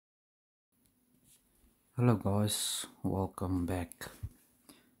Hello guys, welcome back.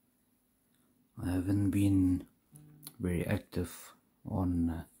 I haven't been very active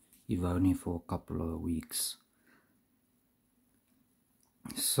on Evony for a couple of weeks.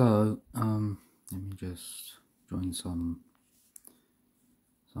 So let me just join some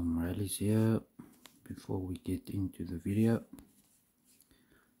rallies here before we get into the video.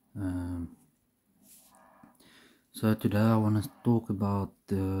 So today I want to talk about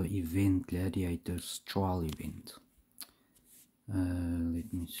the event Gladiator's trial event.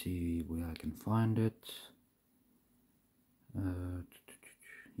 Let me see where I can find it.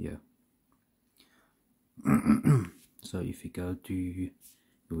 Yeah. So if you go to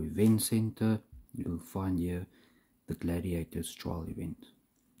your event center, you'll find here the Gladiator's trial event.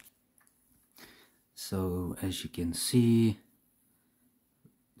 So as you can see,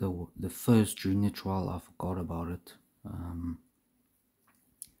 the first junior trial, I forgot about it.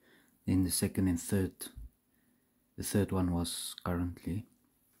 Then the second and third. The third one was currently,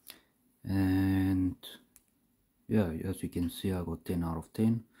 and yeah, as you can see, I got 10 out of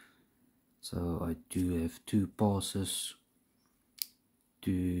 10. So I do have 2 passes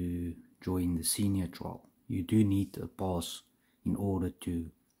to join the senior trial. You do need a pass in order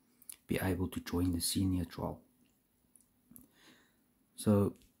to be able to join the senior trial.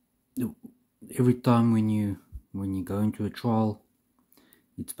 So every time when you go into a trial,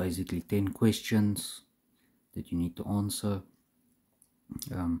 it's basically 10 questions that you need to answer.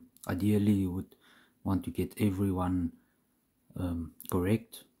 Ideally you would want to get everyone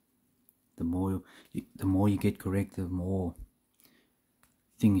correct. The more you get correct, the more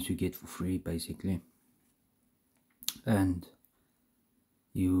things you get for free, basically. And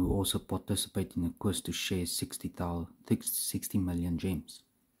you also participate in a quiz to share 60 million gems.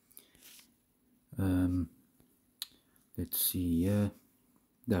 Let's see here.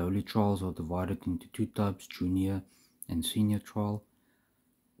 The holy trials are divided into 2 types, junior and senior trial.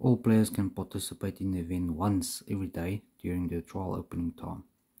 All players can participate in the event once every day during the trial opening time.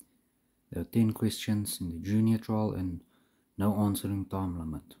 There are 10 questions in the junior trial and no answering time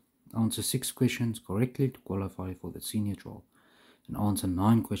limit. Answer 6 questions correctly to qualify for the senior trial, and answer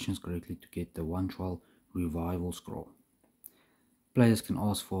 9 questions correctly to get the 1 trial revival scroll. Players can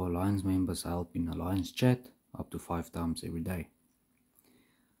ask for alliance members' help in alliance chat up to 5 times every day.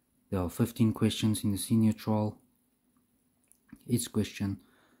 There are 15 questions in the senior trial. Each question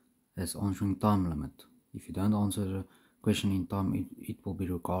has answering time limit. If you don't answer the question in time, it will be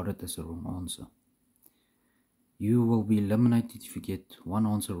regarded as a wrong answer. You will be eliminated if you get 1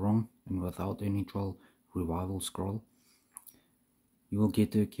 answer wrong and without any trial revival scroll. You will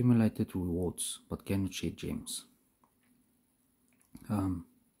get the accumulated rewards but cannot share gems.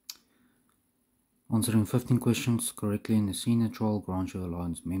 Answering 15 questions correctly in the senior trial grants your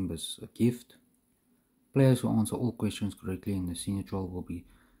alliance members a gift. Players who answer all questions correctly in the senior trial will be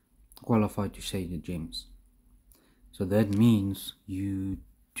qualified to share the gems. So that means you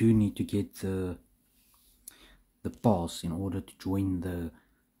do need to get the pass in order to join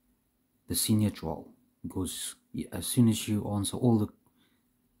the senior trial, because as soon as you answer all the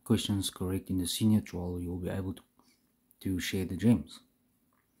questions correct in the senior trial, you'll be able to share the gems.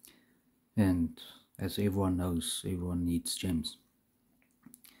 And as everyone knows, everyone needs gems.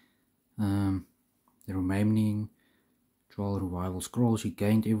 The remaining trial revival scrolls you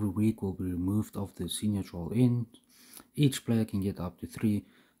gained every week will be removed after the senior trial ends. Each player can get up to 3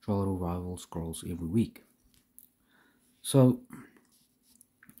 trial revival scrolls every week. So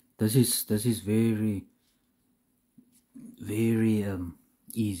this is very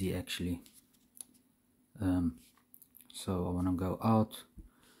easy actually. So I want to go out.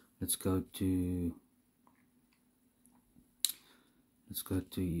 Let's go to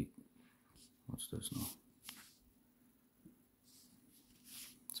what's this now?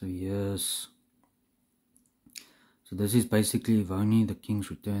 So yes, so this is basically Evony, the King's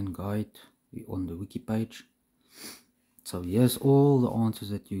Return guide on the wiki page. So here's all the answers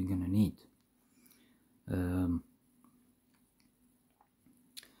that you're gonna need.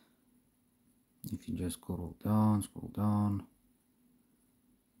 If you just scroll down,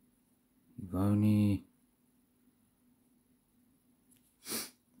 Evony.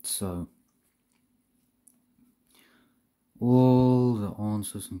 So all the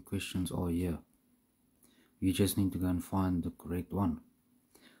answers and questions are here. You just need to go and find the correct one.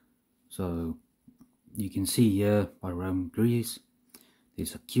 So you can see here by Rome, Greece,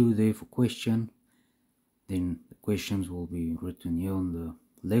 there's a queue there for question. Then the questions will be written here on the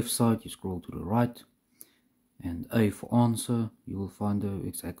left side. You scroll to the right, and A for answer, you will find the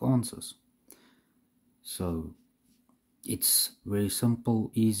exact answers. So it's very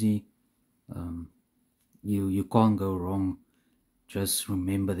simple, easy. you can't go wrong. Just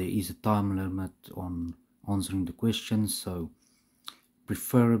remember there is a time limit on answering the questions, so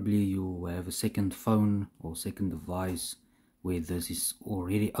preferably you have a second phone or second device where this is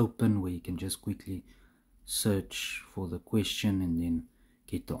already open, where you can just quickly search for the question and then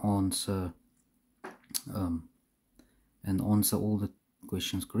get the answer, and answer all the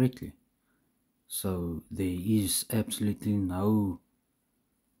questions correctly. So there is absolutely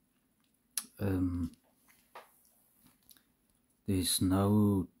there's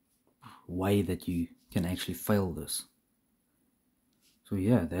no way that you can actually fail this. So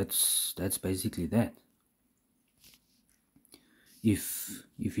yeah, that's basically that. If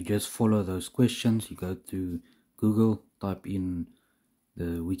you just follow those questions, you go to Google, type in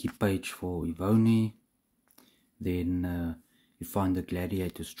the wiki page for Evony, then you find the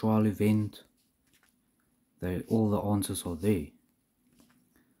Gladiator's trial event. All the answers are there.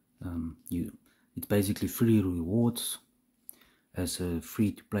 It's basically free rewards as a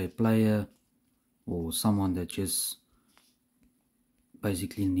free-to-play player or someone that just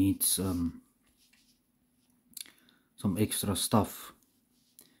basically needs some extra stuff.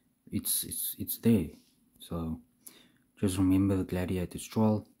 It's there. So just remember the Gladiator's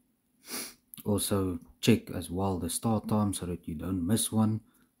trial. Also check as well the start time so that you don't miss one,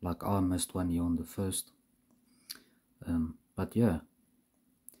 like I missed one here on the first. But yeah,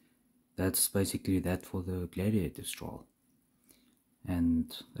 that's basically that for the Gladiator's trial.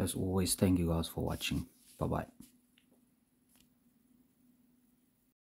 And as always, thank you guys for watching. Bye bye.